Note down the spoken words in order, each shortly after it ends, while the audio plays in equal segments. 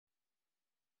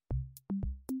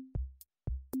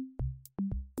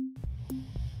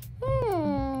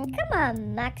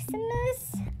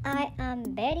Maximus, I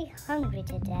am very hungry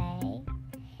today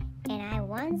and I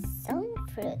want some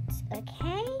fruit,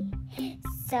 okay?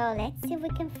 So let's see if we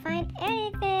can find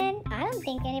anything. I don't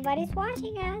think anybody's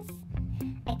watching us.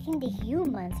 I think the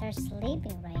humans are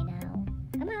sleeping right now.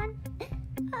 Come on.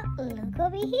 Oh, look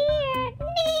over here.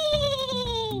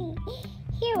 Nee!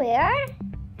 Here we are.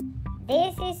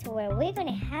 This is where we're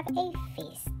gonna have a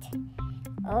feast.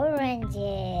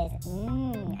 Oranges.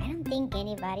 I don't think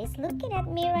anybody's looking at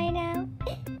me right now.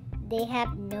 They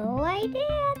have no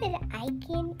idea that I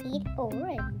can eat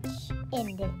orange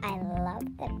and that I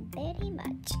love them very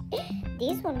much.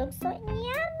 This one looks so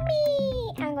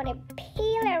yummy. I'm gonna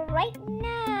peel it right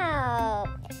now.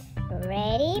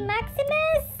 Ready,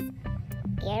 Maximus?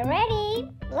 Get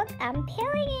ready. Look, I'm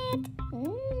peeling it.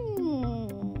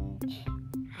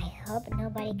 I hope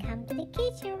nobody comes to the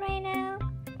kitchen right now.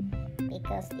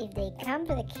 Because if they come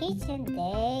to the kitchen,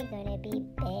 they're gonna be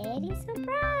very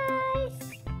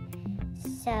surprised.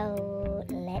 So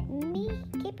let me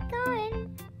keep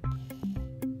going.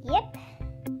 Yep,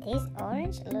 this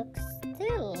orange looks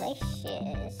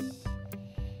delicious.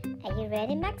 Are you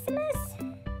ready, Maximus?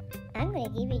 I'm gonna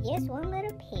give you just one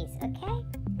little piece, okay?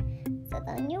 So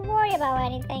don't you worry about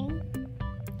anything.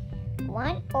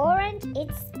 One orange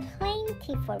is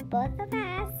plenty for both of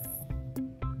us.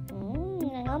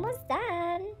 I'm almost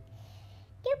done.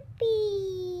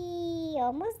 Yippee!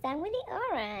 Almost done with the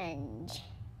orange.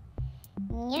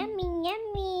 Yummy,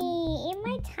 yummy in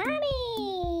my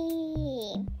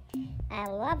tummy. I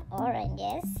love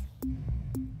oranges.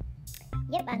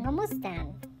 Yep, I'm almost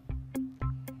done.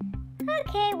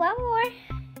 Okay, one more.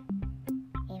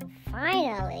 And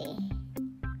finally,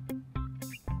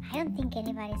 I don't think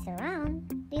anybody's around.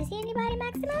 Do you see anybody,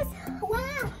 Maximus?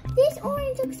 Wow, this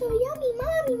orange looks so yummy.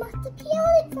 Mommy must have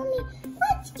peeled it for me.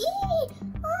 Let's eat it.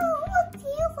 Oh, look,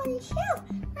 Theo's on the shelf.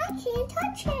 I can't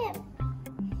touch him.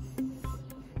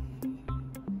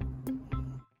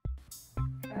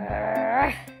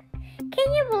 Can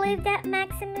you believe that,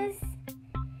 Maximus?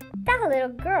 That little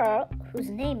girl, whose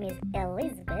name is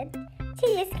Elizabeth,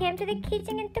 she just came to the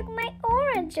kitchen and took my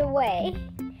orange away.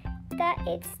 That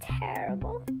is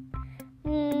terrible.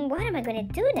 What am I gonna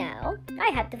do now? I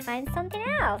have to find something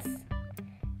else.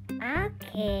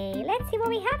 Okay, let's see what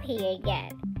we have here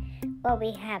again. Well,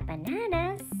 we have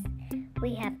bananas,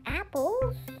 we have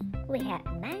apples, we have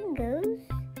mangoes.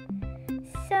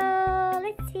 So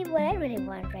let's see what I really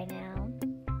want right now.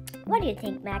 What do you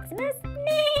think, Maximus?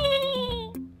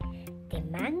 The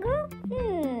mango?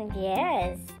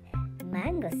 Yes.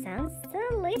 Mango sounds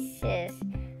delicious.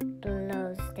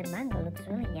 Plus, the mango looks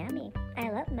really yummy. I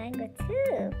love mango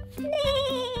too.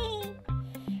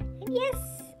 Yes,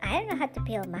 I don't know how to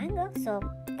peel mango, so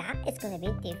that is gonna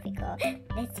be difficult.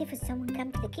 Let's see if someone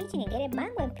comes to the kitchen and get a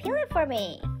mango and peel it for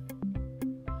me.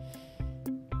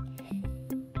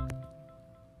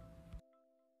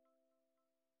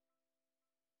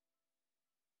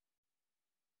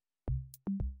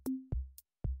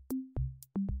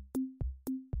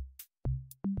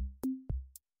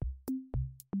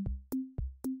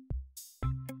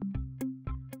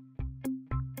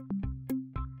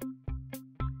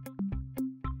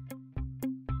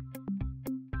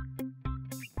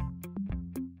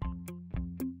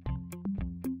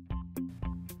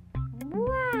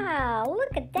 Wow,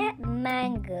 look at that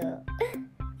mango.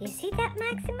 You see that,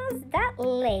 Maximus? That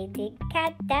lady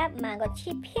cut that mango.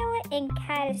 She peeled it and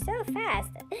cut it so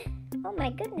fast. Oh my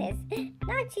goodness.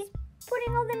 Now she's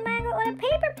putting all the mango on a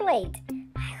paper plate.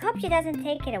 I hope she doesn't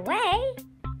take it away.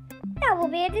 That will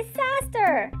be a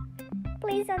disaster.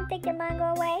 Please don't take the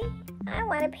mango away. I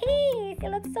want a piece. It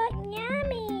looks so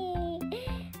yummy.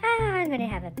 I'm gonna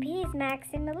have a piece,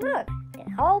 Maximus. Look,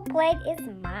 the whole plate is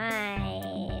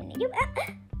mine.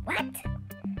 What?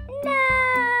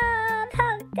 No!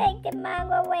 Don't take the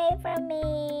mango away from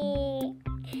me.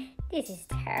 This is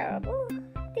terrible.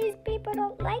 These people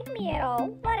don't like me at all.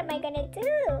 What am I gonna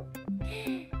do?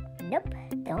 Nope,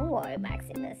 don't worry,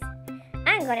 Maximus.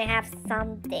 I'm gonna have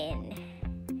something.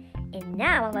 And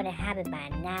now I'm gonna have a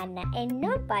banana, and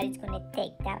nobody's gonna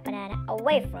take that banana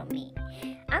away from me.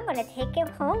 I'm gonna take it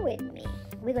home with me.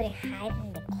 We're gonna hide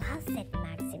in the closet,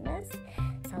 Maximus.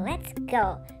 So let's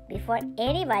go before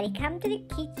anybody comes to the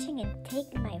kitchen and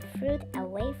take my fruit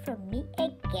away from me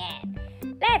again.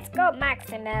 Let's go,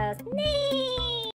 Maximus. Nee!